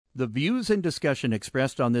The views and discussion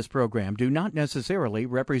expressed on this program do not necessarily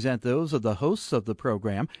represent those of the hosts of the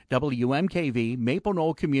program, WMKV, Maple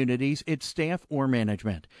Knoll Communities, its staff, or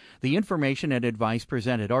management. The information and advice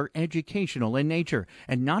presented are educational in nature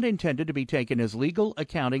and not intended to be taken as legal,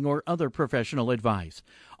 accounting, or other professional advice.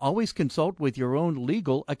 Always consult with your own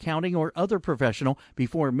legal, accounting, or other professional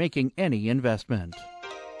before making any investment.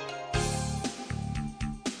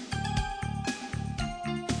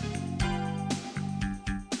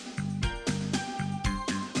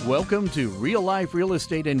 Welcome to Real Life Real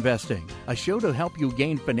Estate Investing, a show to help you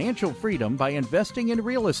gain financial freedom by investing in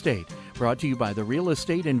real estate. Brought to you by the Real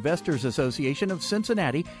Estate Investors Association of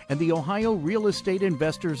Cincinnati and the Ohio Real Estate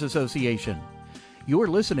Investors Association. You're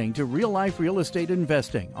listening to Real Life Real Estate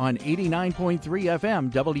Investing on 89.3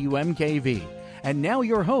 FM WMKV. And now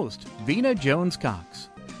your host, Vena Jones-Cox.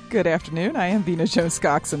 Good afternoon. I am Vena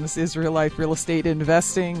Jones-Cox, and this is Real Life Real Estate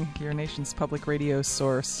Investing, your nation's public radio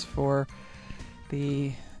source for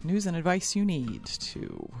the news and advice you need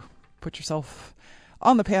to put yourself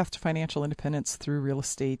on the path to financial independence through real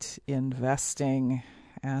estate investing.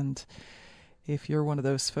 And if you're one of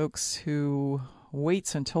those folks who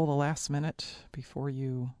waits until the last minute before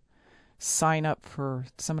you sign up for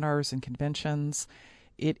seminars and conventions,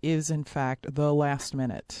 it is, in fact, the last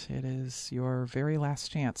minute. It is your very last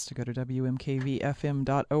chance to go to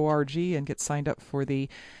WMKVFM.org and get signed up for the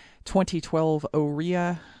 2012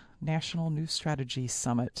 OREA National New Strategy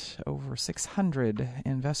Summit. Over 600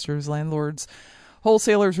 investors, landlords,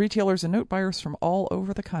 wholesalers, retailers, and note buyers from all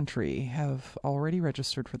over the country have already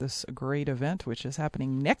registered for this great event, which is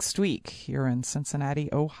happening next week here in Cincinnati,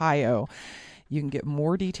 Ohio. You can get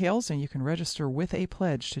more details and you can register with a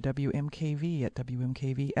pledge to WMKV at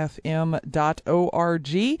WMKVFM.org.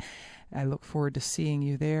 I look forward to seeing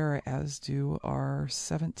you there, as do our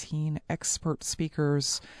 17 expert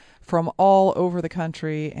speakers from all over the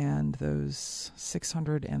country and those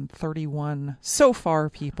 631 so far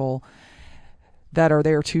people that are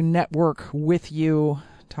there to network with you,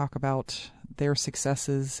 talk about their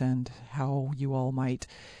successes and how you all might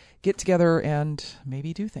get together and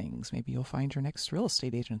maybe do things. Maybe you'll find your next real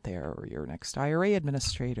estate agent there, or your next IRA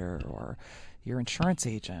administrator, or your insurance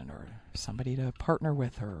agent, or somebody to partner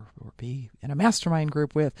with or be in a mastermind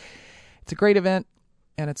group with. It's a great event,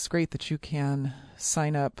 and it's great that you can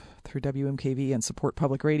sign up through WMKV and support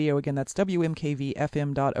public radio. Again, that's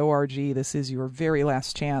WMKVFM.org. This is your very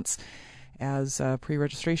last chance, as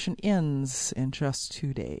pre-registration ends in just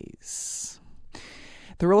 2 days.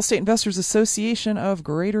 The Real Estate Investors Association of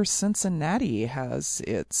Greater Cincinnati has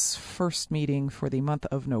its first meeting for the month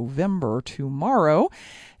of November tomorrow.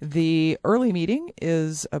 The early meeting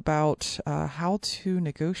is about how to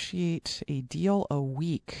negotiate a deal a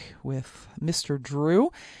week with Mr.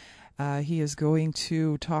 Drew. He is going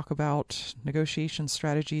to talk about negotiation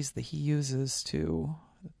strategies that he uses to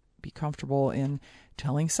be comfortable in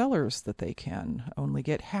telling sellers that they can only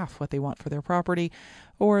get half what they want for their property,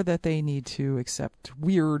 or that they need to accept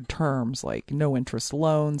weird terms like no interest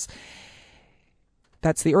loans.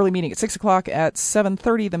 That's the early meeting at 6 o'clock. At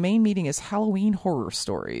 7:30, the main meeting is Halloween Horror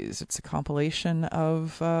Stories. It's a compilation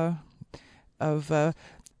of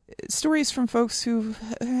stories from folks who've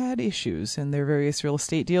had issues in their various real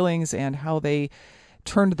estate dealings and how they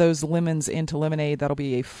turned those lemons into lemonade. That'll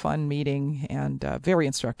be a fun meeting and very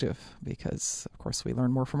instructive because, of course, we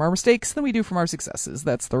learn more from our mistakes than we do from our successes.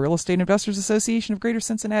 That's the Real Estate Investors Association of Greater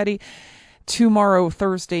Cincinnati tomorrow,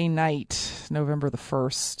 Thursday night, November the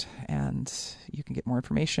 1st. And you can get more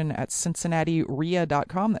information at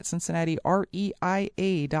CincinnatiREIA.com. That's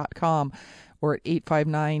CincinnatiREIA.com, or at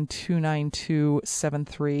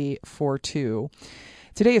 859-292-7342.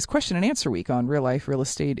 Today is question and answer week on Real Life Real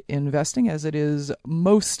Estate Investing, as it is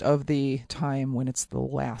most of the time when it's the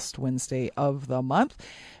last Wednesday of the month,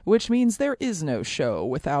 which means there is no show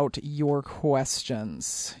without your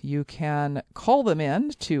questions. You can call them in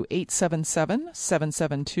to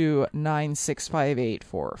 877-772-9658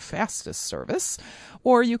 for fastest service,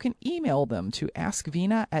 or you can email them to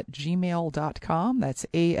askvena@gmail.com. That's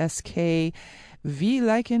ASKV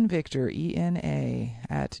like in Victor, ENA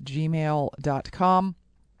 @gmail.com.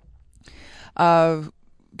 Going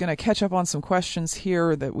to catch up on some questions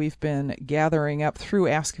here that we've been gathering up through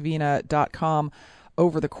askvena.com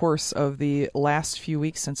over the course of the last few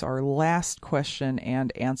weeks since our last question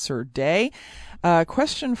and answer day.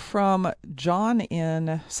 Question from John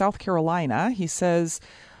in South Carolina. He says,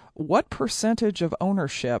 what percentage of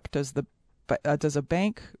ownership does the does a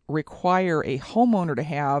bank require a homeowner to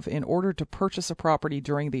have in order to purchase a property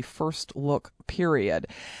during the first look period?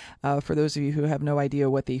 For those of you who have no idea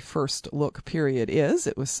what the first look period is,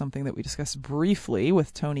 it was something that we discussed briefly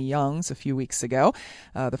with Tony Youngs a few weeks ago.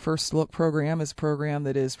 The first look program is a program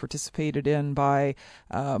that is participated in by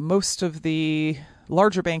most of the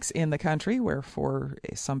larger banks in the country, where for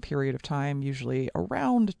some period of time, usually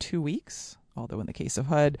around 2 weeks, although in the case of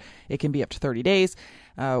HUD, it can be up to 30 days,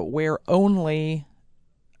 where only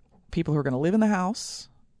people who are going to live in the house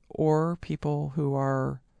or people who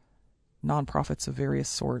are nonprofits of various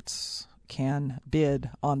sorts can bid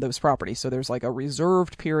on those properties. So there's like a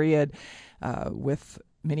reserved period with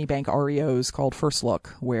many bank REOs called First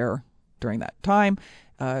Look, where during that time,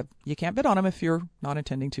 you can't bid on them if you're not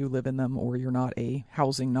intending to live in them or you're not a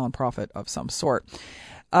housing nonprofit of some sort.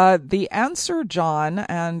 The answer, John,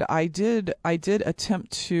 and I did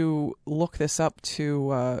attempt to look this up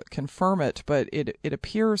to confirm it, but it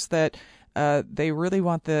appears that they really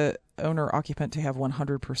want the owner-occupant to have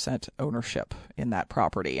 100% ownership in that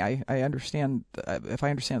property. I understand, if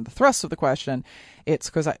I understand the thrust of the question, it's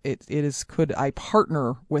because it is, could I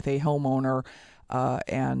partner with a homeowner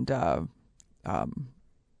and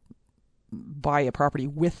buy a property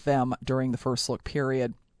with them during the first look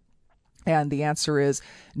period? And the answer is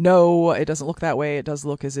no, it doesn't look that way. It does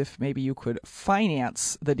look as if maybe you could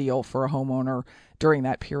finance the deal for a homeowner during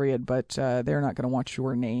that period, but they're not going to want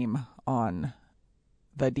your name on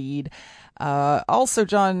the deed. Also,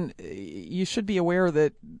 John, you should be aware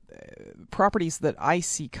that properties that I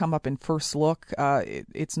see come up in First Look,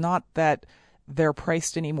 it's not that they're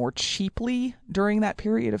priced any more cheaply during that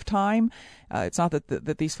period of time. It's not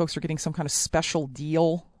that these folks are getting some kind of special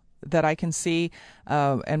deal that I can see.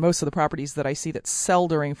 And most of the properties that I see that sell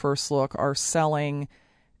during First Look are selling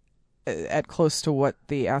at close to what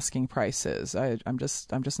the asking price is. I'm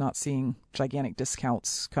just not seeing gigantic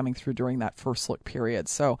discounts coming through during that First Look period.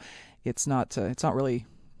 So it's not really,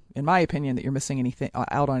 in my opinion, that you're missing anything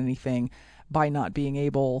out on anything by not being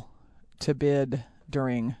able to bid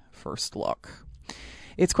during First Look.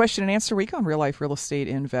 It's question and answer week on Real Life Real Estate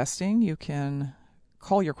Investing. You can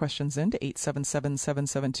call your questions in to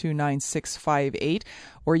 877-772-9658,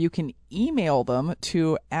 or you can email them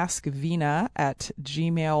to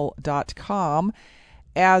askvina@gmail.com,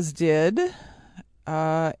 as did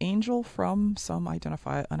Angel from some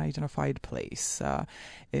unidentified place.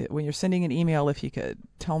 When you're sending an email, if you could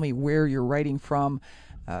tell me where you're writing from,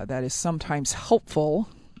 that is sometimes helpful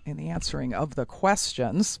in the answering of the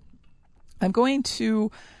questions. I'm going to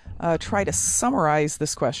try to summarize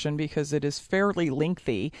this question because it is fairly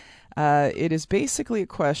lengthy. It is basically a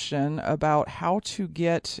question about how to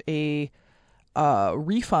get a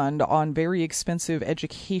refund on very expensive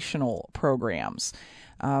educational programs.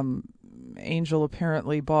 Angel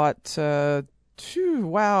apparently bought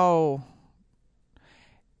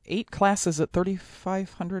 8 classes at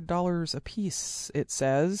 $3,500 a piece, it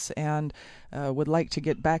says, and would like to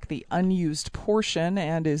get back the unused portion,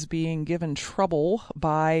 and is being given trouble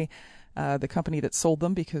by the company that sold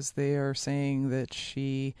them because they are saying that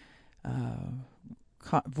she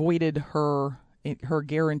voided her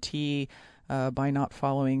guarantee by not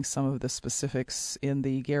following some of the specifics in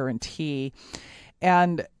the guarantee.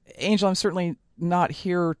 And Angel, I'm certainly not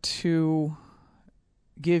here to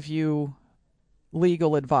give you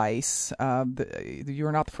legal advice.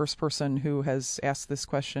 You're not the first person who has asked this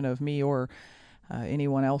question of me or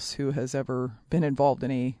anyone else who has ever been involved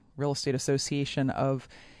in a real estate association of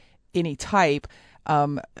any type.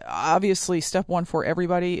 Obviously, step one for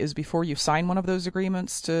everybody is before you sign one of those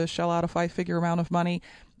agreements to shell out a 5-figure amount of money,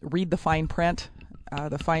 read the fine print.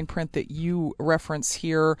 The fine print that you reference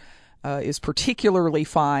here is particularly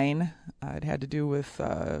fine. It had to do with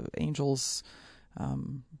Angel's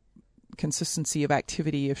consistency of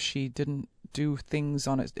activity. If she didn't do things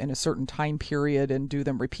in a certain time period and do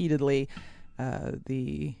them repeatedly,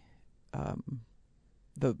 the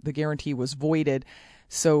guarantee was voided.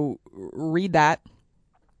 So read that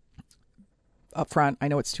up front. I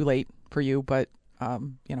know it's too late for you, but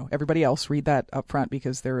everybody else, read that up front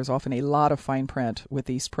because there is often a lot of fine print with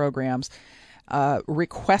these programs.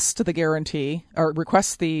 Request the guarantee or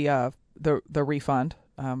request the refund,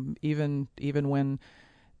 even when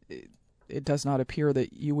it does not appear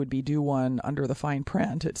that you would be due one under the fine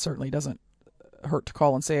print. It certainly doesn't hurt to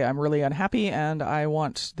call and say, I'm really unhappy and I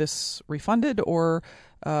want this refunded, or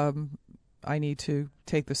I need to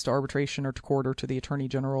take this to arbitration or to court or to the Attorney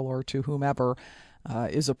General or to whomever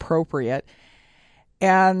is appropriate.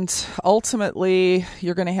 And ultimately,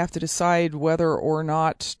 you're going to have to decide whether or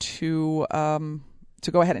not to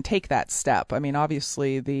go ahead and take that step. I mean,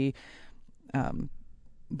 obviously, the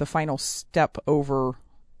the final step over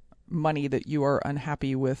money that you are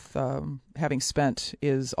unhappy with having spent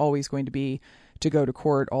is always going to be to go to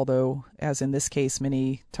court, although, as in this case,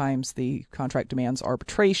 many times the contract demands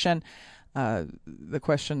arbitration. The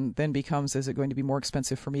question then becomes, is it going to be more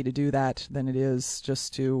expensive for me to do that than it is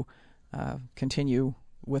just to continue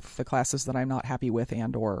with the classes that I'm not happy with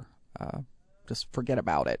and or just forget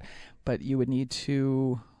about it? But you would need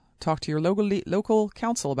to talk to your local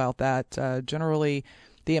counsel about that. Generally,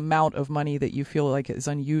 the amount of money that you feel like is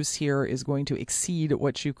unused here is going to exceed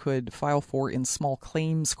what you could file for in small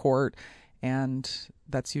claims court, and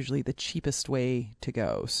that's usually the cheapest way to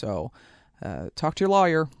go. So talk to your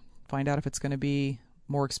lawyer, find out if it's going to be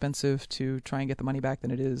more expensive to try and get the money back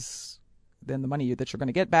than the money that you're going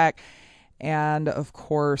to get back. And of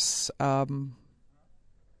course, in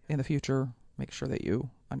the future, make sure that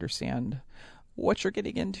you understand what you're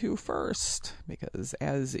getting into first, because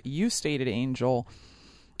as you stated, Angel,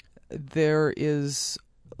 there is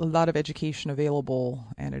a lot of education available,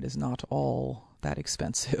 and it is not all that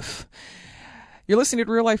expensive. You're listening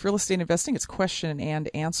to Real Life Real Estate Investing. It's question and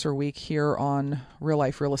answer week here on Real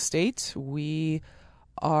Life Real Estate. We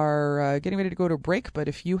are getting ready to go to a break, but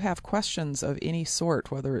if you have questions of any sort,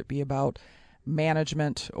 whether it be about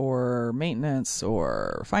management or maintenance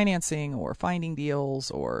or financing or finding deals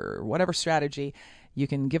or whatever strategy, you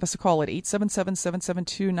can give us a call at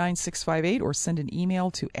 877-772-9658 or send an email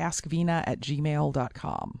to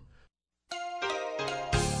askvina@gmail.com.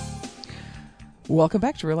 Welcome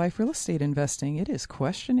back to Real Life Real Estate Investing. It is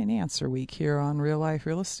question and answer week here on Real Life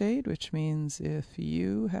Real Estate, which means if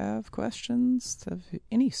you have questions of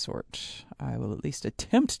any sort, I will at least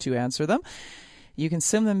attempt to answer them. You can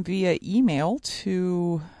send them via email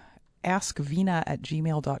to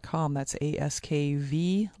askvina@gmail.com. That's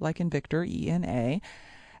ASKV, like in Victor, ENA,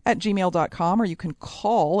 at gmail.com, or you can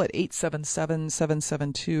call at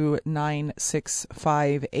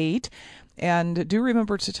 877-772-9658. And do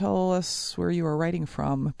remember to tell us where you are writing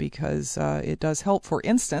from, because it does help. For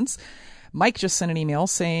instance, Mike just sent an email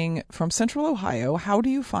saying, from Central Ohio, how do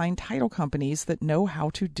you find title companies that know how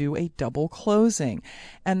to do a double closing?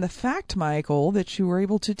 And the fact, Michael, that you were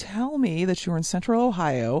able to tell me that you were in Central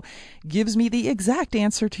Ohio gives me the exact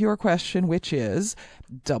answer to your question, which is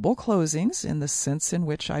double closings, in the sense in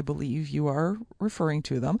which I believe you are referring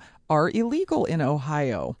to them, are illegal in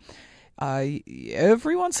Ohio.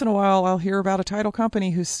 Every once in a while, I'll hear about a title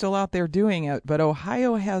company who's still out there doing it, but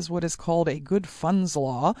Ohio has what is called a good funds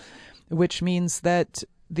law, which means that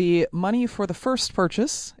the money for the first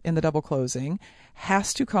purchase in the double closing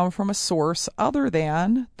has to come from a source other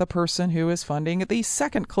than the person who is funding the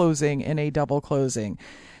second closing in a double closing.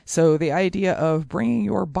 So the idea of bringing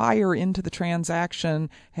your buyer into the transaction,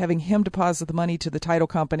 having him deposit the money to the title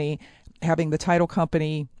company, having the title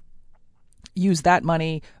company use that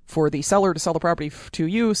money for the seller to sell the property to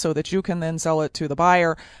you so that you can then sell it to the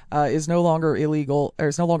buyer is no longer illegal, or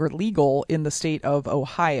is no longer legal in the state of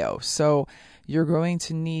Ohio. So you're going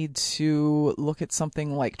to need to look at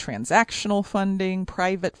something like transactional funding,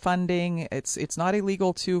 private funding. It's not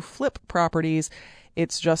illegal to flip properties.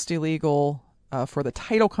 It's just illegal for the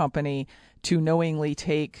title company to knowingly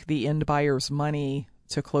take the end buyer's money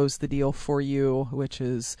to close the deal for you, which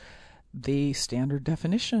is the standard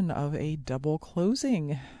definition of a double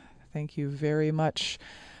closing. Thank you very much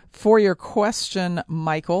for your question,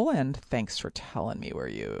 Michael, and thanks for telling me where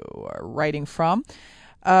you are writing from.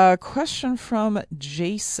 Question from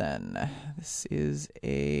Jason. This is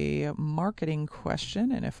a marketing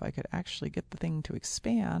question, and if I could actually get the thing to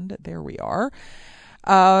expand, there we are.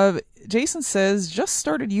 Jason says, just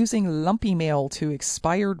started using lumpy mail to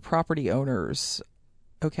expired property owners.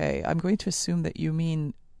 Okay, I'm going to assume that you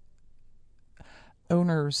mean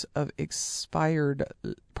owners of expired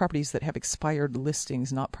properties that have expired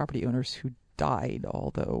listings, not property owners who died,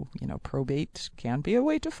 although, probate can be a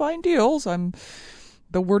way to find deals.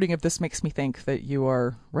 The wording of this makes me think that you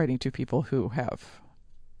are writing to people who have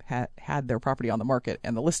had their property on the market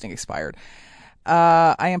and the listing expired.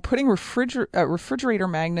 I am putting refrigerator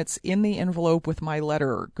magnets in the envelope with my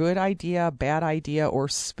letter. Good idea, bad idea, or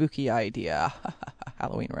spooky idea?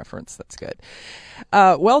 Halloween reference. That's good.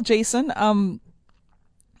 Well, Jason,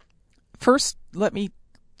 first, let me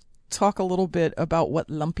talk a little bit about what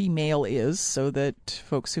lumpy mail is so that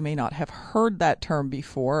folks who may not have heard that term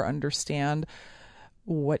before understand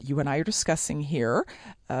what you and I are discussing here.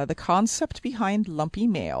 The concept behind lumpy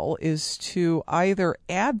mail is to either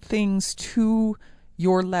add things to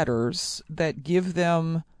your letters that give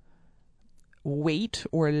them weight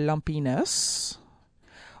or lumpiness,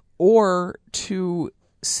 or to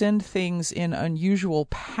send things in unusual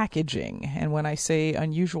packaging. And when I say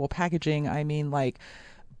unusual packaging, I mean like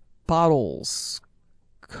bottles,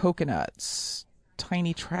 coconuts,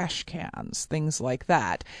 tiny trash cans, things like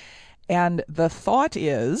that. And the thought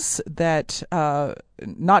is that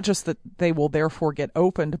not just that they will therefore get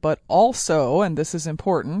opened, but also, and this is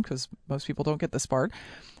important because most people don't get this part,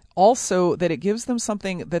 also that it gives them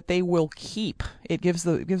something that they will keep. It gives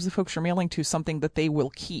the folks you're mailing to something that they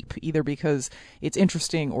will keep, either because it's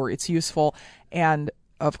interesting or it's useful. And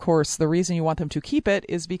of course, the reason you want them to keep it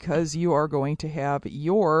is because you are going to have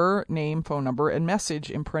your name, phone number, and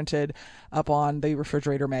message imprinted up on the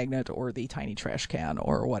refrigerator magnet or the tiny trash can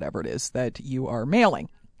or whatever it is that you are mailing.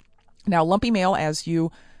 Now, lumpy mail, as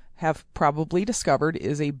you have probably discovered,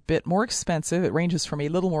 is a bit more expensive. It ranges from a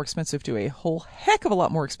little more expensive to a whole heck of a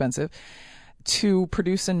lot more expensive to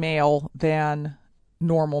produce and mail than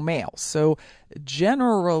normal mail. So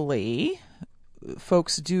generally,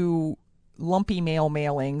 folks do lumpy mail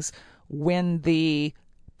mailings when the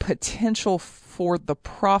potential for the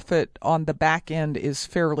profit on the back end is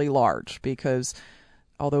fairly large, because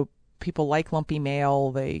although people like lumpy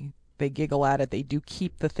mail, they giggle at it. They do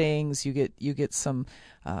keep the things. You get some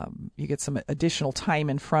additional time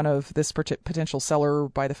in front of this potential seller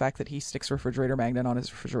by the fact that he sticks a refrigerator magnet on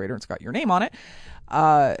his refrigerator and it's got your name on it.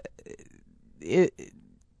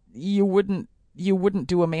 You wouldn't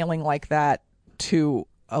do a mailing like that to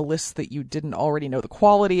a list that you didn't already know the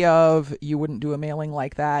quality of. You wouldn't do a mailing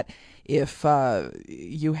like that if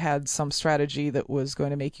you had some strategy that was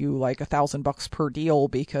going to make you like $1,000 per deal,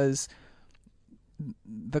 because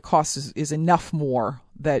the cost is enough more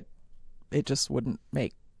that it just wouldn't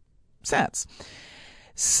make sense.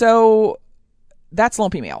 So that's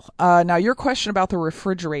lumpy mail. Now, your question about the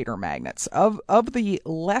refrigerator magnets. Of the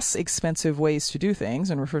less expensive ways to do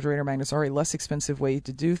things, and refrigerator magnets are a less expensive way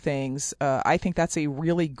to do things, I think that's a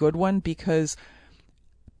really good one, because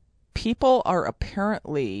people are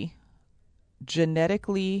apparently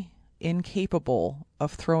genetically incapable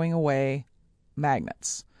of throwing away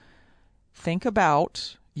magnets. Think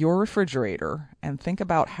about your refrigerator and think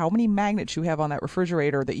about how many magnets you have on that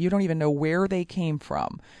refrigerator that you don't even know where they came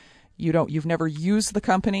from. You've never used the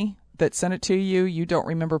company that sent it to you. You don't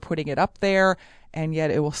remember putting it up there, and yet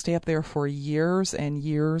it will stay up there for years and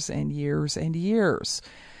years and years and years.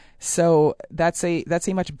 So that's a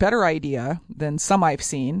much better idea than some I've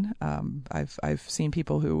seen. I've seen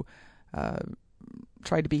people who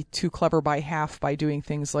try to be too clever by half by doing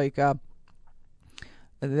things like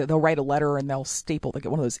they'll write a letter and they'll get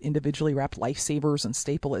one of those individually wrapped lifesavers and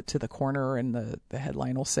staple it to the corner, and the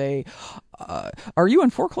headline will say, "Are you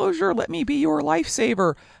in foreclosure? Let me be your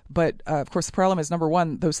lifesaver." But of course, the problem is, number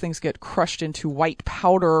one, those things get crushed into white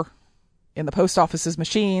powder in the post office's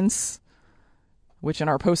machines, which in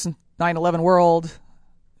our post 9/11 world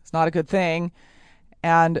is not a good thing.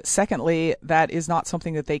 And secondly, that is not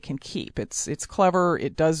something that they can keep. It's clever.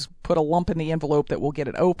 It does put a lump in the envelope that will get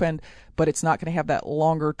it opened, but it's not going to have that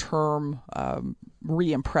longer term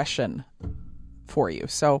re-impression for you.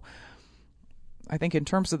 So I think in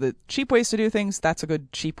terms of the cheap ways to do things, that's a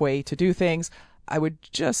good cheap way to do things. I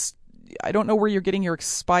don't know where you're getting your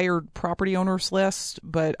expired property owners list,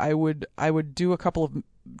 but I would do a couple of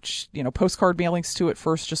postcard mailings to it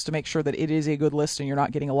first, just to make sure that it is a good list and you're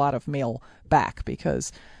not getting a lot of mail back,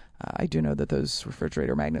 because I do know that those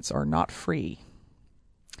refrigerator magnets are not free.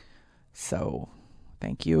 So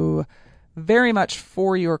thank you very much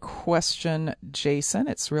for your question, Jason.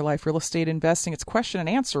 It's Real Life Real Estate Investing. It's question and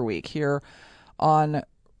answer week here on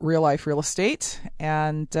Real Life Real Estate,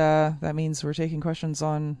 and that means we're taking questions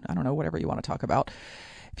on, I don't know, whatever you want to talk about.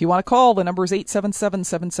 If you want to call, the number is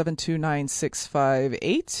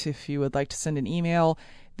 877-772-9658. If you would like to send an email,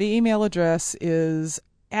 the email address is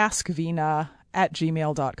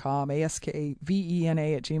askvena@gmail.com,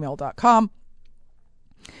 askvena@gmail.com.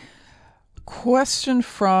 Question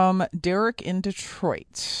from Derek in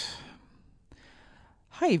Detroit.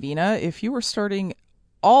 Hi, Vena. If you were starting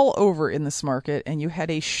all over in this market and you had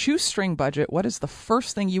a shoestring budget, what is the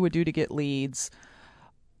first thing you would do to get leads?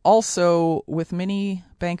 Also, with many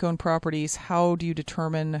bank-owned properties, how do you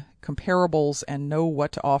determine comparables and know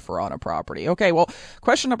what to offer on a property? Okay, well,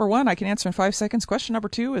 question number one, I can answer in 5 seconds. Question number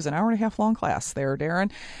two is an hour and a half long class there, Darren.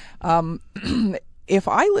 If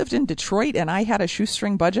I lived in Detroit and I had a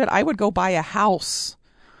shoestring budget, I would go buy a house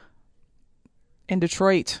in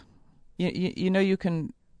Detroit. You know, you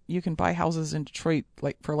can buy houses in Detroit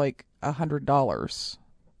for $100.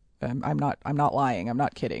 I'm not lying. I'm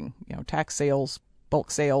not kidding. Tax sales, bulk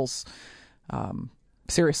sales.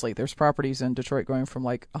 Seriously, there's properties in Detroit going from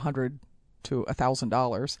 $100 to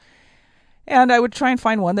 $1,000. And I would try and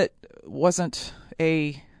find one that wasn't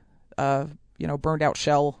a burned out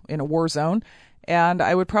shell in a war zone. And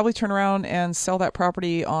I would probably turn around and sell that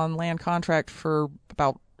property on land contract for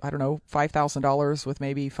about, $5,000 with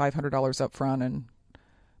maybe $500 up front and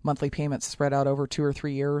monthly payments spread out over 2 or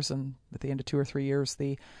 3 years. And at the end of 2 or 3 years,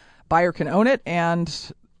 the buyer can own it.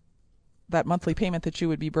 And that monthly payment that you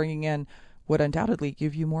would be bringing in would undoubtedly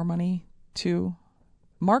give you more money to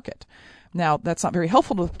market. Now, that's not very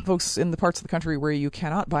helpful to folks in the parts of the country where you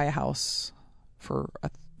cannot buy a house for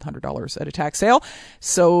 $100 at a tax sale.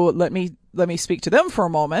 So let me speak to them for a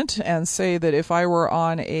moment and say that if I were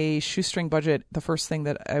on a shoestring budget, the first thing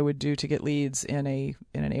that I would do to get leads in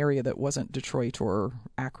an area that wasn't Detroit or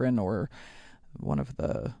Akron or one of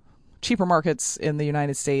the cheaper markets in the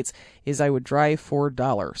United States is I would drive for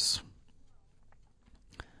dollars.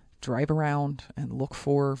 Drive around and look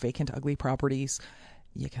for vacant, ugly properties.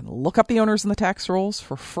 You can look up the owners in the tax rolls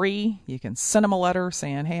for free. You can send them a letter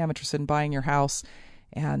saying, hey, I'm interested in buying your house.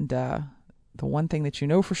 And the one thing that you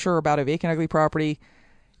know for sure about a vacant, ugly property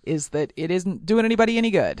is that it isn't doing anybody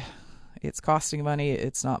any good. It's costing money.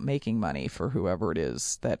 It's not making money for whoever it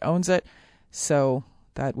is that owns it. So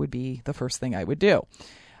that would be the first thing I would do.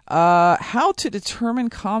 How to determine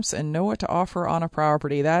comps and know what to offer on a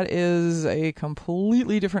property. That is a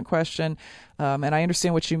completely different question. And I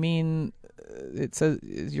understand what you mean. It says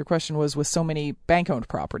your question was with so many bank-owned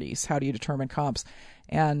properties, how do you determine comps?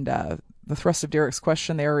 And the thrust of Derek's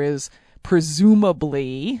question there is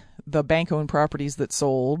presumably the bank-owned properties that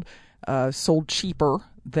sold cheaper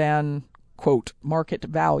than, quote, market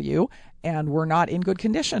value and were not in good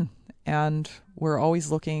condition. And we're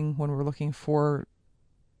always looking, when we're looking for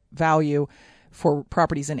value for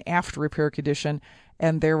properties in after repair condition,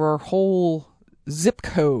 and there are whole zip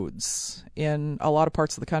codes in a lot of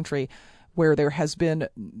parts of the country where there has been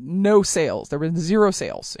no sales. There have been 0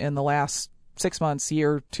 sales in the last 6 months,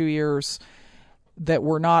 year, 2 years, that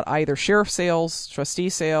were not either sheriff sales, trustee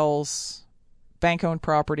sales, bank-owned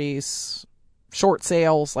properties, short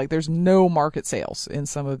sales. Like there's no market sales in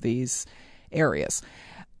some of these areas.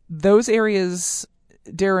 Those areas,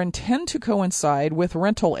 Darren, tend to coincide with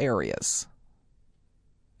rental areas.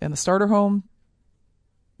 In the starter home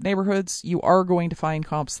neighborhoods, you are going to find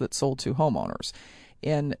comps that sold to homeowners.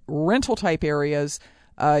 In rental type areas,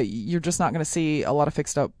 you're just not going to see a lot of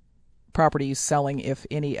fixed up properties selling, if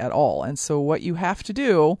any at all. And so what you have to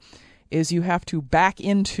do is you have to back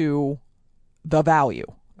into the value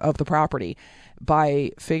of the property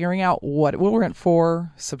by figuring out what it will rent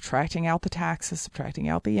for, subtracting out the taxes, subtracting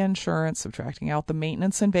out the insurance, subtracting out the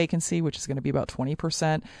maintenance and vacancy, which is going to be about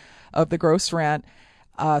 20% of the gross rent,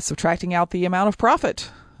 subtracting out the amount of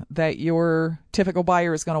profit that your typical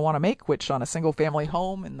buyer is going to want to make, which on a single family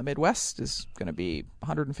home in the Midwest is going to be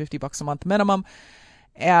 $150 a month minimum.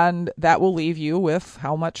 And that will leave you with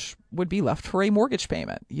how much would be left for a mortgage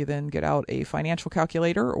payment. You then get out a financial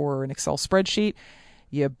calculator or an Excel spreadsheet.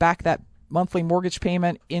 You back that monthly mortgage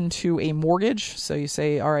payment into a mortgage. So you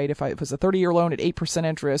say, all right, if it was a 30-year loan at 8%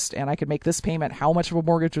 interest and I could make this payment, how much of a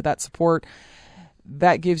mortgage would that support?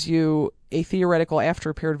 That gives you a theoretical after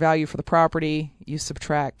repaired value for the property. You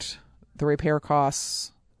subtract the repair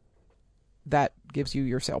costs. That gives you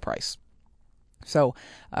your sale price. So,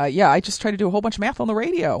 I just try to do a whole bunch of math on the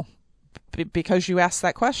radio because you asked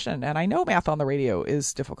that question. And I know math on the radio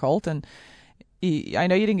is difficult, and I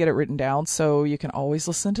know you didn't get it written down, so you can always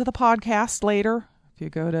listen to the podcast later. If you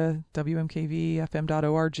go to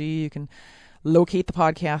wmkvfm.org, you can locate the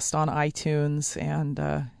podcast on iTunes and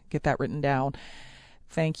get that written down.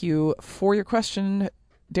 Thank you for your question,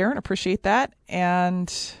 Darren. Appreciate that.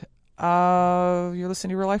 And you're listening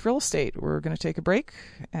to Real Life Real Estate. We're going to take a break,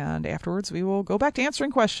 and afterwards we will go back to answering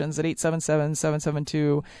questions at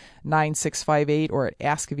 877-772-9658 or at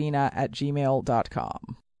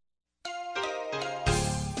askvina@gmail.com.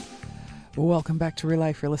 Welcome back to Real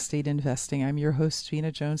Life Real Estate Investing. I'm your host,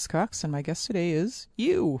 Vina Jones-Cox, and my guest today is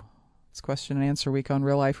you. It's question and answer week on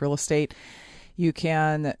Real Life Real Estate. You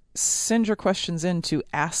can send your questions in to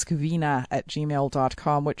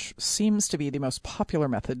askvina@gmail.com, which seems to be the most popular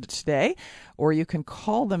method today, or you can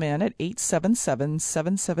call them in at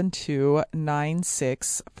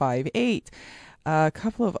 877-772-9658. A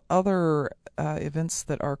couple of other events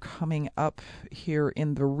that are coming up here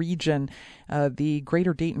in the region. The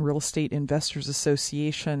Greater Dayton Real Estate Investors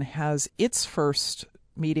Association has its first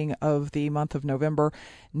meeting of the month of November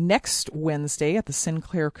next Wednesday at the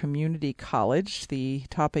Sinclair Community College. The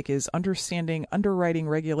topic is Understanding Underwriting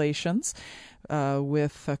Regulations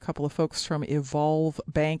with a couple of folks from Evolve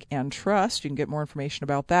Bank and Trust. You can get more information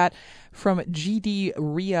about that from gdria.com.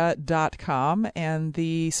 And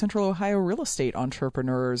the Central Ohio Real Estate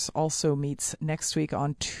Entrepreneurs also meets next week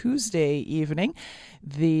on Tuesday evening.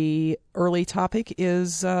 The early topic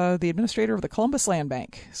is the administrator of the Columbus Land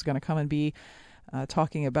Bank is going to come and be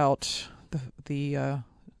talking about the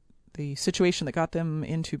situation that got them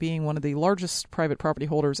into being one of the largest private property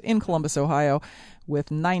holders in Columbus, Ohio, with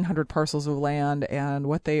 900 parcels of land, and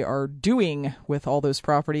what they are doing with all those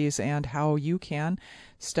properties and how you can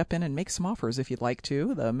step in and make some offers if you'd like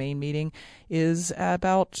to. The main meeting is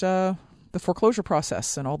about the foreclosure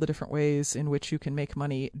process and all the different ways in which you can make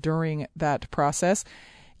money during that process.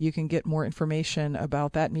 You can get more information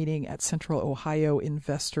about that meeting at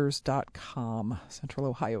centralohioinvestors.com.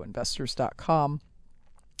 centralohioinvestors.com.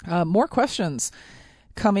 More questions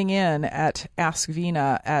coming in at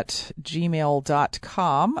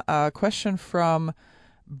askvina@gmail.com. A question from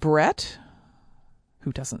Brett,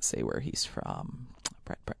 who doesn't say where he's from.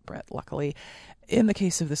 Brett, luckily. In the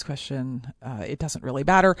case of this question, it doesn't really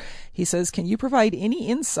matter. He says, can you provide any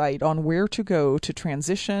insight on where to go to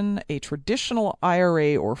transition a traditional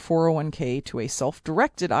IRA or 401k to a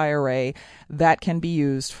self-directed IRA that can be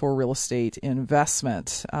used for real estate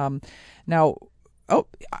investment? I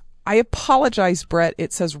apologize, Brett.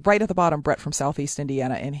 It says right at the bottom, Brett from Southeast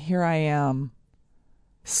Indiana, and here I am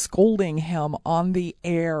scolding him on the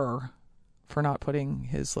air for not putting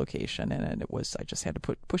his location in, and I just had to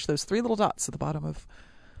push those three little dots at the bottom of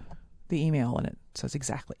the email, and it says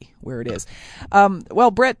exactly where it is.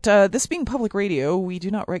 Well, Brett, this being public radio, we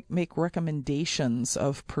do not make recommendations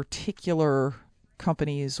of particular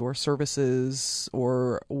companies or services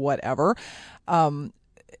or whatever.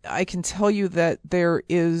 I can tell you that there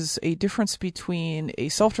is a difference between a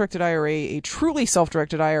self-directed IRA, a truly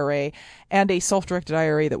self-directed IRA, and a self-directed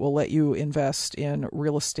IRA that will let you invest in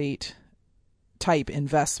real estate type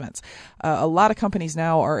investments. A lot of companies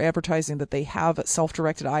now are advertising that they have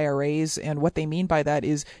self-directed IRAs, and what they mean by that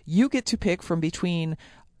is you get to pick from between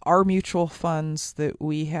our mutual funds that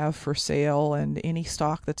we have for sale and any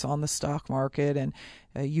stock that's on the stock market, and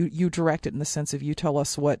you direct it in the sense of you tell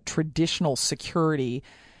us what traditional security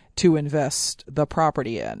to invest the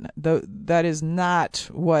property in. That is not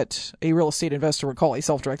what a real estate investor would call a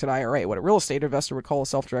self-directed IRA. What a real estate investor would call a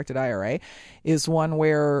self-directed IRA is one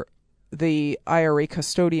where the IRA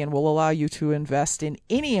custodian will allow you to invest in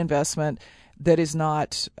any investment that is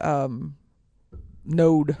not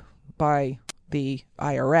knowed by the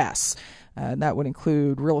IRS. And that would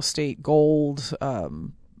include real estate, gold,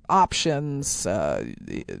 options.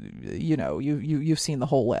 You've seen the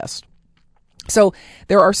whole list. So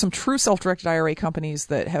there are some true self-directed IRA companies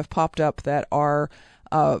that have popped up that are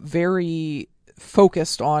very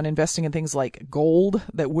focused on investing in things like gold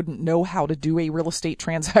that wouldn't know how to do a real estate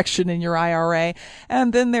transaction in your IRA.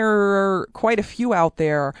 And then there are quite a few out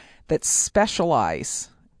there that specialize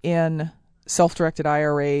in self-directed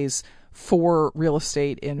IRAs for real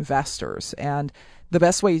estate investors. And the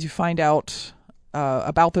best way to find out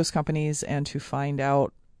about those companies and to find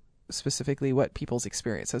out specifically what people's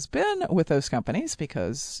experience has been with those companies,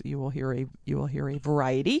 because you will hear a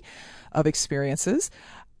variety of experiences,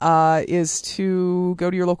 is to go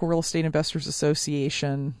to your local real estate investors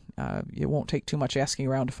association. It won't take too much asking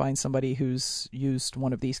around to find somebody who's used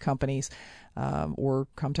one of these companies, or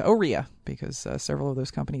come to OREA, because several of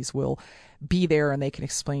those companies will be there and they can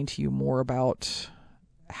explain to you more about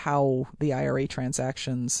how the IRA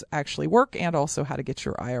transactions actually work and also how to get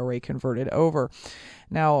your IRA converted over.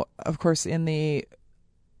 Now, of course, in the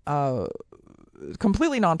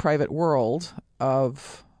completely non-private world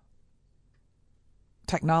of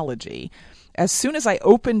technology, as soon as I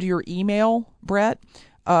opened your email, Brett,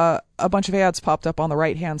 a bunch of ads popped up on the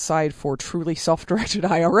right-hand side for truly self-directed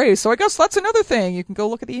IRAs. So I guess that's another thing. You can go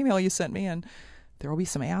look at the email you sent me, and there will be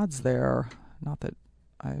some ads there, not that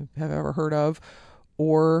I have ever heard of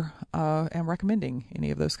or am recommending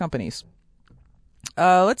any of those companies.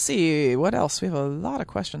 Let's see, what else? We have a lot of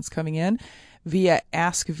questions coming in via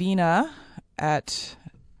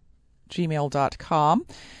askvina@gmail.com.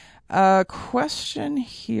 A question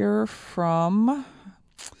here from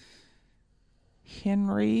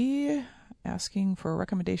Henry asking for a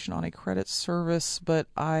recommendation on a credit service, but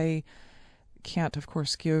I can't, of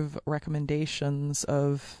course, give recommendations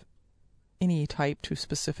of any type to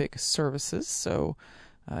specific services. So,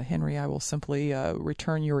 Henry, I will simply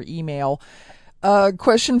return your email.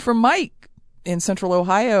 Question from Mike. in Central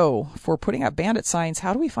Ohio for putting up bandit signs.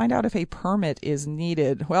 How do we find out if a permit is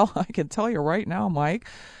needed? Well, I can tell you right now, Mike,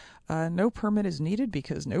 no permit is needed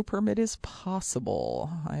because no permit is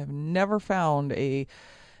possible. I have never found a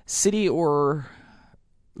city or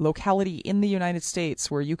locality in the United States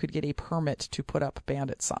where you could get a permit to put up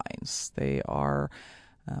bandit signs. They are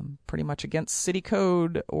pretty much against city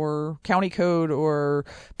code or county code or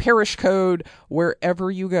parish code wherever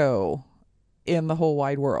you go in the whole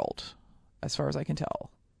wide world, as far as I can tell.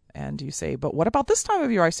 And you say, but what about this time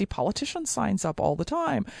of year? I see politician signs up all the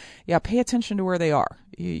time. Yeah, pay attention to where they are.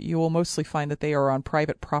 You will mostly find that they are on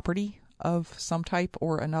private property of some type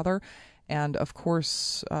or another. And of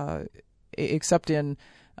course, except in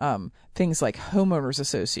things like homeowners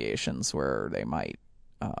associations where they might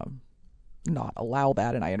not allow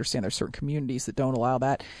that, and I understand there's certain communities that don't allow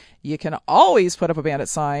that. You can always put up a bandit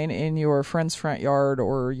sign in your friend's front yard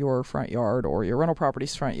or your front yard or your rental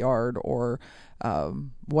property's front yard or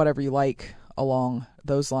whatever you like along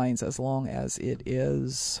those lines, as long as it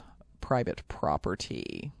is private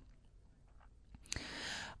property.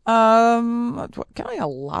 Getting a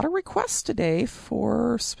lot of requests today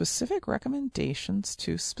for specific recommendations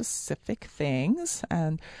to specific things,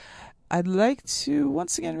 and I'd like to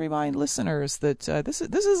once again remind listeners that this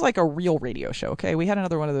is like a real radio show. Okay, we had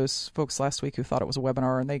another one of those folks last week who thought it was a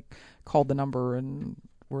webinar, and they called the number and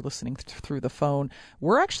were listening through the phone.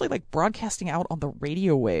 We're actually like broadcasting out on the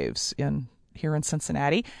radio waves here in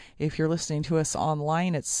Cincinnati. If you're listening to us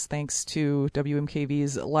online, it's thanks to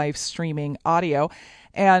WMKV's live streaming audio.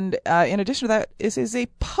 And in addition to that, this is a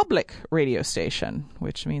public radio station,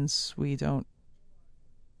 which means we don't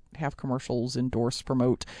have commercials, endorse,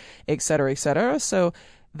 promote, et cetera, et cetera. So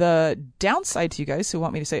the downside to you guys who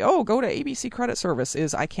want me to say, oh, go to ABC Credit Service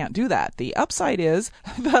is I can't do that. The upside is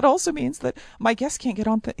that also means that my guests can't get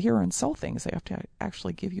on here and sell things. They have to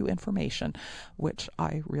actually give you information, which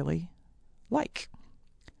I really like.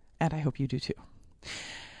 And I hope you do too.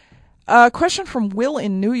 Question from Will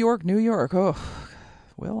in New York, New York. Oh,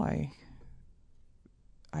 Will,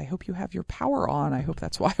 I hope you have your power on. I hope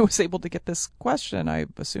that's why I was able to get this question. I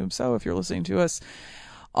assume so if you're listening to us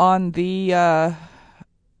on the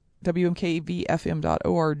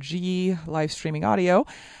WMKVFM.org live streaming audio.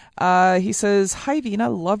 He says, hi, Vena,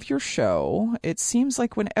 love your show. It seems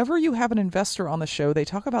like whenever you have an investor on the show, they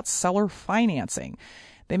talk about seller financing.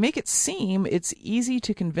 They make it seem it's easy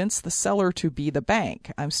to convince the seller to be the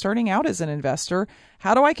bank. I'm starting out as an investor.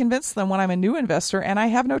 How do I convince them when I'm a new investor and I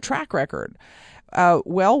have no track record?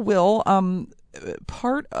 Well, Will,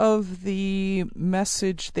 part of the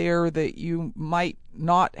message there that you might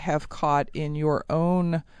not have caught in your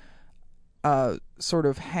own sort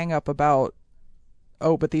of hang up about,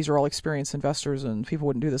 oh, but these are all experienced investors and people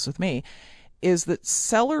wouldn't do this with me, is that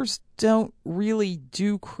sellers don't really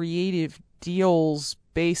do creative deals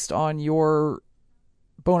based on your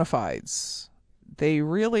bona fides. They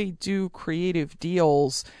really do creative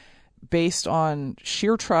deals based on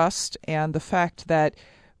sheer trust and the fact that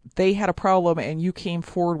they had a problem and you came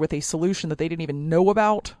forward with a solution that they didn't even know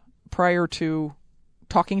about prior to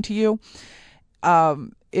talking to you.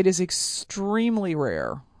 It is extremely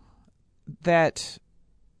rare that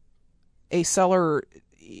a seller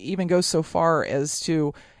even goes so far as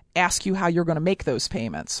to ask you how you're going to make those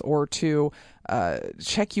payments, or to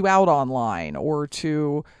check you out online, or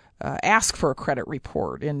to ask for a credit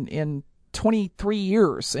report. In 23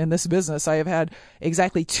 years in this business, I have had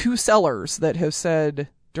exactly 2 sellers that have said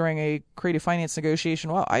during a creative finance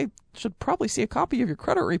negotiation, well, I should probably see a copy of your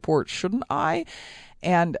credit report, shouldn't I?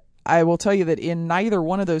 And I will tell you that in neither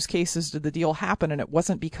one of those cases did the deal happen, and it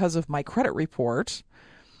wasn't because of my credit report.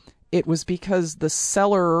 It was because the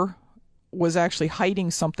seller was actually hiding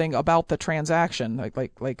something about the transaction.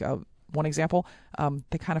 Like one example,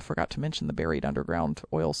 they kind of forgot to mention the buried underground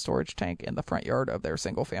oil storage tank in the front yard of their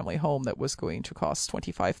single-family home that was going to cost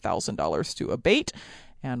 $25,000 to abate.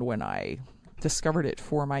 And when I discovered it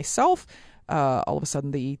for myself, all of a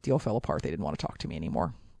sudden the deal fell apart. They didn't want to talk to me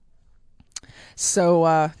anymore.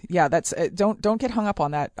 So yeah, that's don't get hung up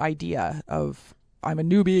on that idea of I'm a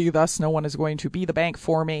newbie, thus no one is going to be the bank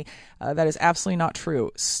for me. That is absolutely not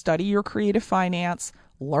true. Study your creative finance,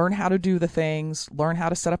 learn how to do the things, learn how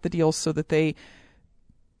to set up the deals so that they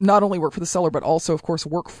not only work for the seller, but also, of course,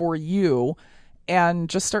 work for you, and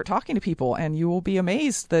just start talking to people, and you will be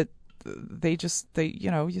amazed that you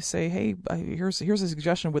say, hey, here's a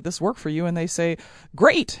suggestion. Would this work for you? And they say,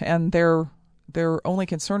 great. And their only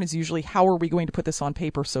concern is usually, how are we going to put this on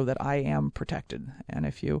paper so that I am protected? And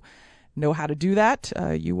if you know how to do that,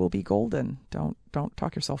 you will be golden. Don't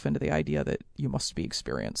talk yourself into the idea that you must be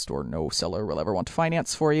experienced or no seller will ever want to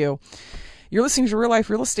finance for you. You're listening to Real Life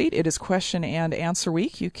Real Estate. It is question and answer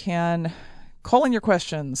week. You can call in your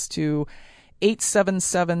questions to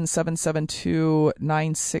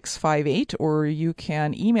 877-772-9658, or you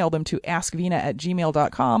can email them to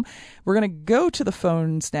askvina@gmail.com. We're going to go to the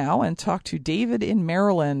phones now and talk to David in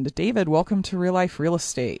Maryland. David, welcome to Real Life Real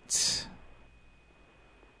Estate.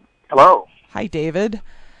 Hello. Hi, David.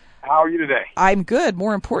 How are you today? I'm good.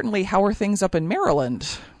 More importantly, how are things up in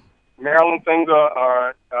Maryland? Maryland, things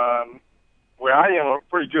are where I am are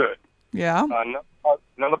pretty good. Yeah.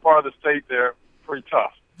 Another part of the state, they're pretty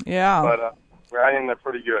tough. Yeah. But where I am, they're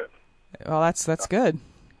pretty good. Well, that's good.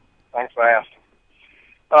 Thanks for asking.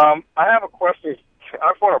 I have a question.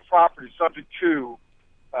 I bought a property subject to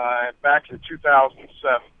back in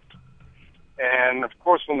 2007, and of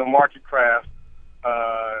course, when the market crashed,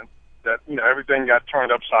 that everything got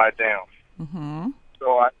turned upside down. Mm-hmm.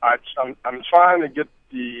 So I'm trying to get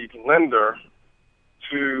the lender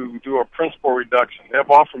to do a principal reduction. They've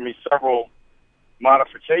offered me several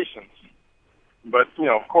modifications, but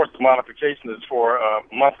of course, the modification is for a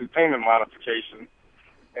monthly payment modification,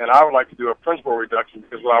 and I would like to do a principal reduction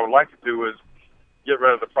because what I would like to do is get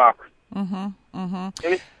rid of the property. Mm-hmm. Mm-hmm.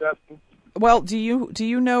 Any suggestions? Well, do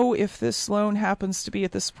you know if this loan happens to be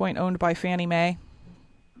at this point owned by Fannie Mae?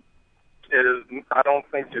 It is. I don't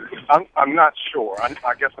think it is. I'm not sure.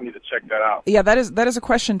 I guess I need to check that out. Yeah, that is a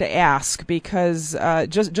question to ask because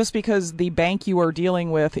just because the bank you are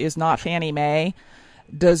dealing with is not Fannie Mae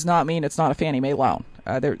does not mean it's not a Fannie Mae loan.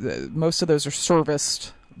 Most of those are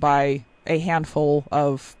serviced by a handful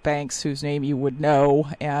of banks whose name you would know,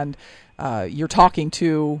 and you're talking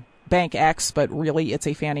to Bank X, but really it's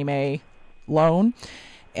a Fannie Mae loan.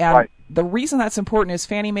 And right. The reason that's important is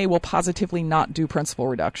Fannie Mae will positively not do principal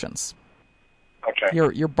reductions. Okay.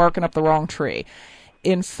 You're barking up the wrong tree.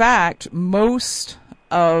 In fact, most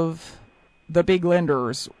of the big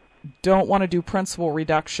lenders don't want to do principal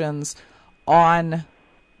reductions on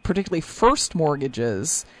particularly first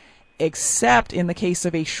mortgages, except in the case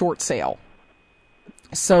of a short sale.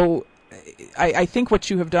 So I think what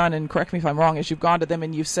you have done, and correct me if I'm wrong, is you've gone to them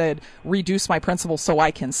and you've said, reduce my principal so I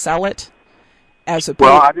can sell it.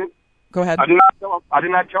 Well, I didn't. Go ahead. I did not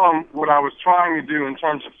tell them what I was trying to do in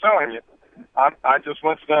terms of selling it. I just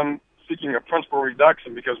went to them seeking a principal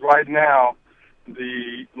reduction because right now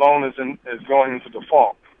the loan is going into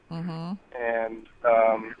default, mm-hmm. and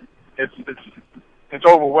it's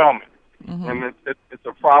overwhelming, mm-hmm. and it's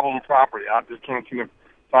a problem property. I just can't seem to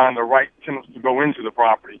find the right tenants to go into the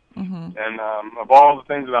property, mm-hmm. and of all the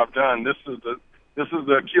things that I've done, this is the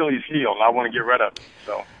Achilles heel, and I want to get rid of it.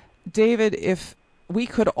 So, David, if we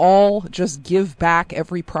could all just give back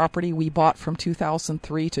every property we bought from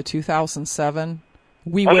 2003 to 2007,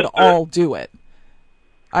 we would all do it.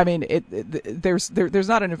 I mean, there's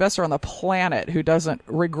not an investor on the planet who doesn't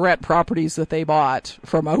regret properties that they bought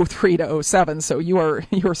from 03 to 07. So you are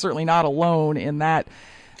certainly not alone in that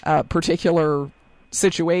particular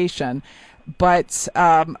situation. But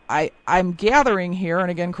I'm gathering here, and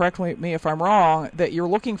again, correct me if I'm wrong, that you're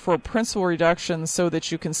looking for a principal reduction so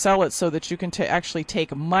that you can sell it, so that you can actually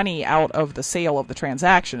take money out of the sale of the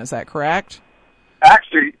transaction. Is that correct?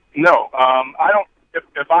 Actually, no. I don't.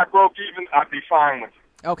 If I broke even, I'd be fine with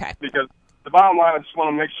it. Okay. Because the bottom line, I just want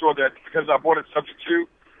to make sure that because I bought it subject to,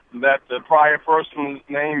 that the prior person's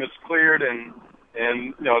name is cleared and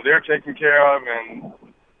they're taken care of and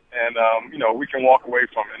we can walk away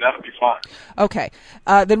from it, and that'll be fine. Okay.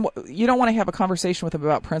 Then you don't want to have a conversation with them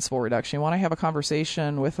about principal reduction. You want to have a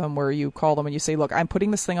conversation with them where you call them and you say, look, I'm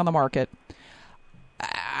putting this thing on the market.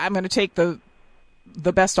 I'm going to take the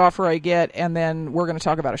best offer I get, and then we're going to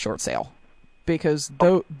talk about a short sale. Because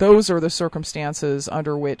those are the circumstances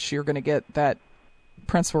under which you're going to get that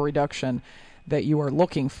principal reduction that you are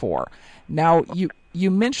looking for. Now,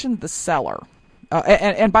 you mentioned the seller.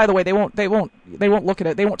 And by the way, they won't look at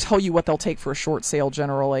it. They won't tell you what they'll take for a short sale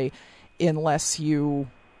generally, unless you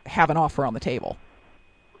have an offer on the table.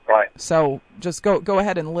 Right. So just go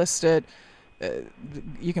ahead and list it.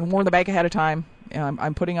 You can warn the bank ahead of time.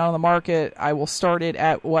 I'm putting it on the market. I will start it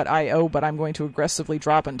at what I owe, but I'm going to aggressively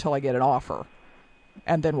drop it until I get an offer,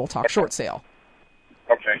 and then we'll talk short sale.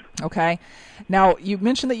 Okay. Okay. Now, you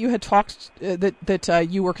mentioned that you had talked that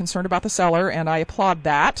you were concerned about the seller, and I applaud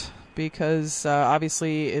that because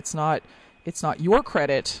obviously it's not your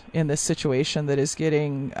credit in this situation that is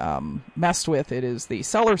getting messed with. It is the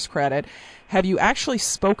seller's credit. Have you actually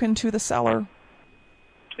spoken to the seller?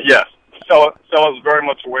 Yes. The seller is very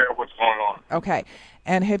much aware of what's going on. Okay.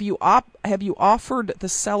 And have you offered the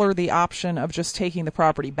seller the option of just taking the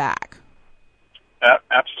property back?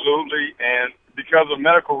 Absolutely, and because of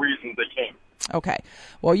medical reasons, they can't. Okay.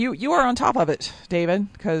 Well, you are on top of it,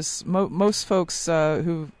 David, because most folks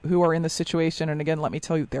who are in this situation, and again, let me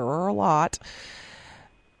tell you, there are a lot,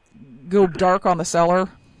 go dark on the seller.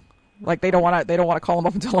 Like they don't want to call them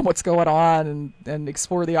up and tell them what's going on and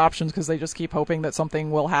explore the options because they just keep hoping that something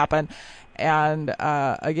will happen. And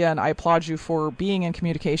again, I applaud you for being in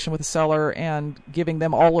communication with the seller and giving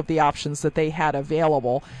them all of the options that they had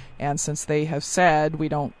available. And since they have said we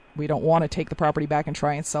don't want to take the property back and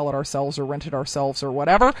try and sell it ourselves or rent it ourselves or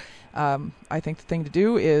whatever, I think the thing to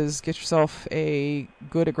do is get yourself a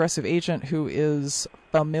good aggressive agent who is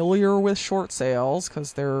familiar with short sales,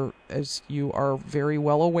 because there, as you are very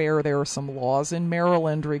well aware, there are some laws in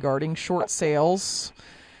Maryland regarding short sales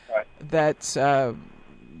that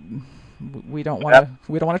we don't want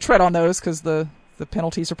to tread on those because the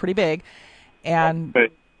penalties are pretty big, and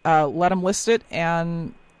let them list it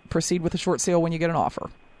and proceed with the short sale when you get an offer.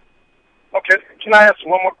 Okay. Can I ask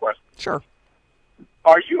one more question? Sure.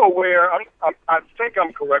 Are you aware? I think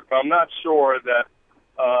I'm correct, but I'm not sure that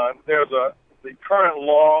there's the current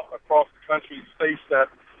law across the country states that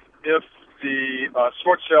if the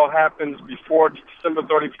short sale happens before December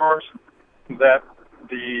 31st, that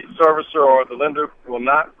the servicer or the lender will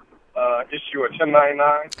not issue a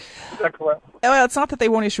 1099. Is that correct? Well, it's not that they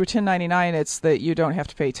won't issue a 1099. It's that you don't have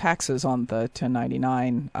to pay taxes on the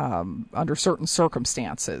 1099 under certain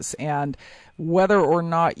circumstances. And whether or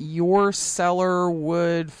not your seller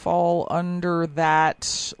would fall under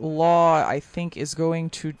that law, I think, is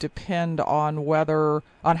going to depend on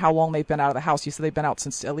how long they've been out of the house. You said they've been out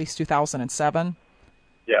since at least 2007?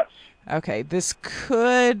 Yes. Okay. This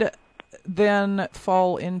could then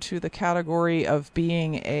fall into the category of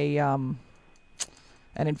being an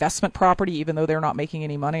investment property, even though they're not making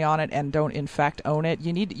any money on it and don't in fact own it.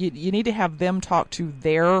 You need to have them talk to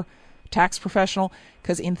their tax professional,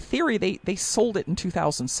 because in theory they sold it in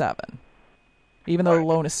 2007. Even though the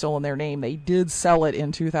loan is still in their name, they did sell it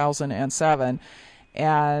in 2007.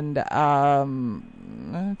 And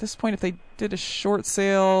at this point, if they did a short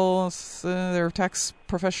sale, their tax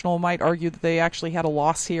professional might argue that they actually had a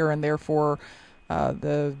loss here, and therefore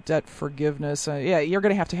the debt forgiveness. You're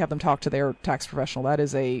going to have them talk to their tax professional. That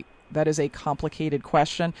is a complicated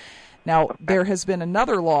question. Now, there has been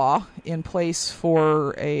another law in place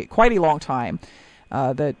for quite a long time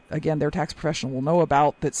that, again, their tax professional will know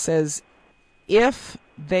about, that says if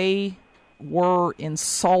they were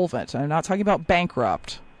insolvent, I'm not talking about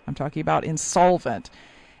bankrupt, I'm talking about insolvent,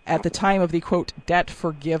 at the time of the, quote, debt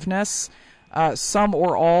forgiveness, some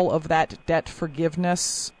or all of that debt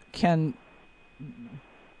forgiveness can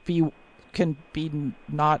be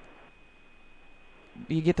not,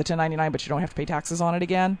 you get the 1099, but you don't have to pay taxes on it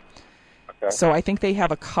again. Okay. So I think they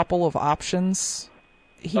have a couple of options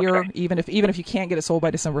here, okay. even if you can't get it sold by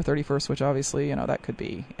December 31st, which obviously, that could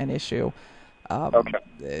be an issue.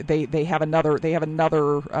 They have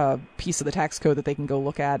another piece of the tax code that they can go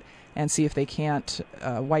look at and see if they can't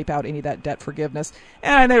wipe out any of that debt forgiveness.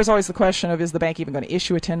 And there's always the question of, is the bank even going to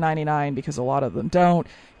issue a 1099? Because a lot of them don't.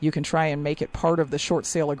 You can try and make it part of the short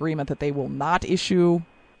sale agreement that they will not issue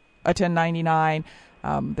a 1099.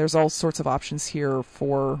 There's all sorts of options here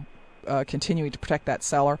for continuing to protect that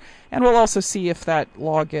seller. And we'll also see if that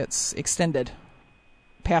law gets extended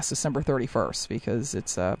past December 31st, because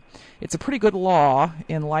it's a pretty good law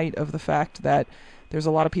in light of the fact that there's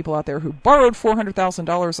a lot of people out there who borrowed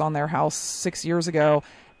 $400,000 on their house 6 years ago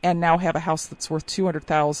and now have a house that's worth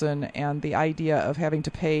 $200,000, and the idea of having to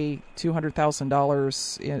pay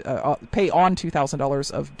 $200,000 pay on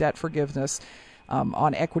 $2,000 of debt forgiveness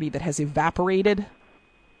on equity that has evaporated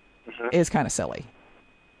is kind of silly.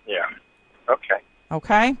 Yeah. Okay.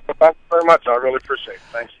 Okay. Well, thank you very much. I really appreciate it.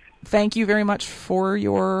 Thank you. Thank you very much for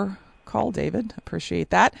your call, David.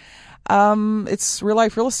 Appreciate that. It's Real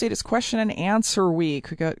Life Real Estate. It's question and answer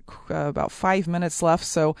week. We got about 5 minutes left,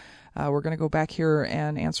 so we're going to go back here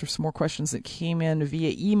and answer some more questions that came in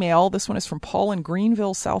via email. This one is from Paul in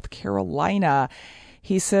Greenville, South Carolina.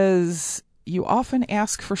 He says, you often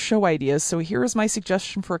ask for show ideas, so here is my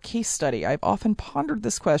suggestion for a case study. I've often pondered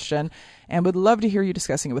this question and would love to hear you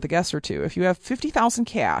discussing it with a guest or two. If you have $50,000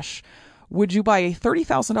 cash, would you buy a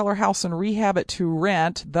 $30,000 house and rehab it to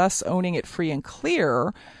rent, thus owning it free and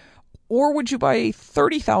clear? Or would you buy a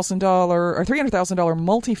 $30,000 or $300,000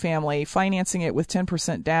 multifamily, financing it with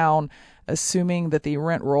 10% down, assuming that the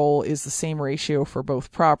rent roll is the same ratio for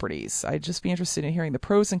both properties? I'd just be interested in hearing the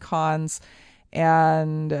pros and cons,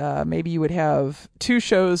 and maybe you would have 2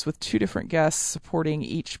 shows with 2 different guests supporting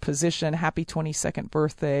each position. Happy 22nd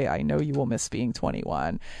birthday. I know you will miss being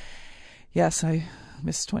 21. Yes, I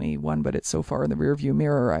missed 21, but it's so far in the rearview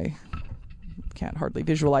mirror, I can't hardly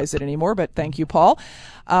visualize it anymore, but thank you, Paul.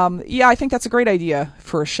 Yeah, I think that's a great idea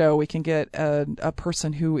for a show. We can get a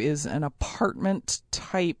person who is an apartment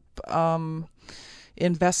type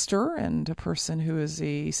investor and a person who is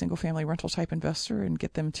a single-family rental type investor and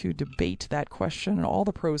get them to debate that question and all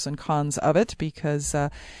the pros and cons of it, because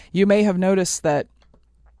you may have noticed that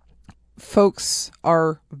folks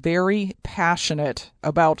are very passionate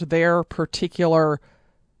about their particular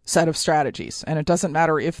set of strategies. And it doesn't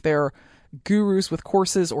matter if they're gurus with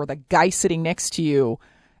courses or the guy sitting next to you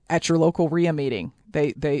at your local RIA meeting.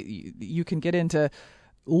 You can get into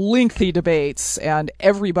lengthy debates, and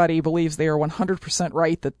everybody believes they are 100%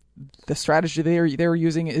 right, that the strategy they're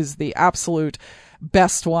using is the absolute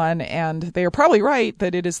best one, and they are probably right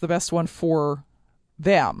that it is the best one for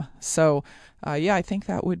them. So, yeah, I think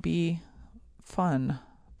that would be fun,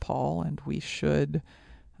 Paul, and we should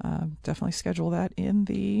definitely schedule that in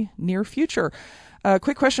the near future.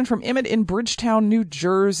 Quick question from Emmett in Bridgetown, New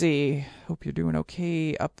Jersey. Hope you're doing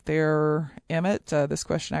okay up there, Emmett. This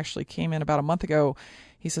question actually came in about a month ago.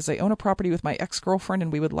 He says, I own a property with my ex-girlfriend,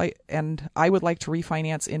 and I would like to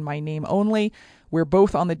refinance in my name only. We're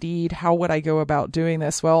both on the deed. How would I go about doing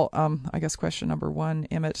this? Well, I guess question number one,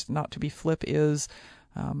 Emmett, not to be flip, is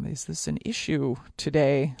this an issue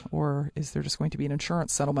today, or is there just going to be an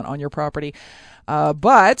insurance settlement on your property?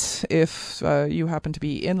 But if you happen to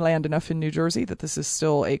be inland enough in New Jersey that this is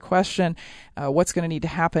still a question, what's going to need to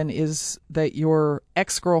happen is that your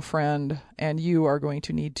ex-girlfriend and you are going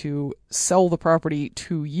to need to sell the property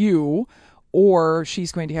to you, or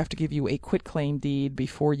she's going to have to give you a quitclaim deed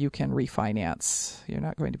before you can refinance. You're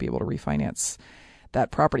not going to be able to refinance that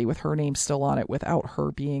property with her name still on it without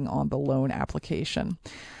her being on the loan application.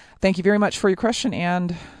 Thank you very much for your question,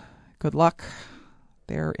 and good luck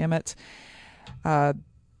there, Emmett.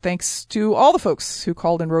 Thanks to all the folks who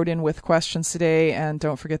called and wrote in with questions today. And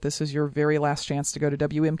don't forget, this is your very last chance to go to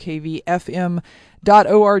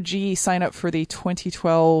WMKVFM.org. Sign up for the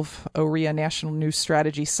 2012 OREA National News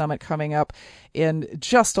Strategy Summit coming up in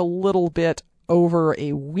just a little bit over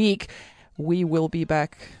a week. We will be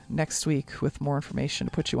back next week with more information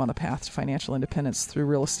to put you on the path to financial independence through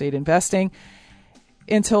real estate investing.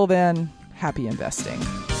 Until then, happy investing.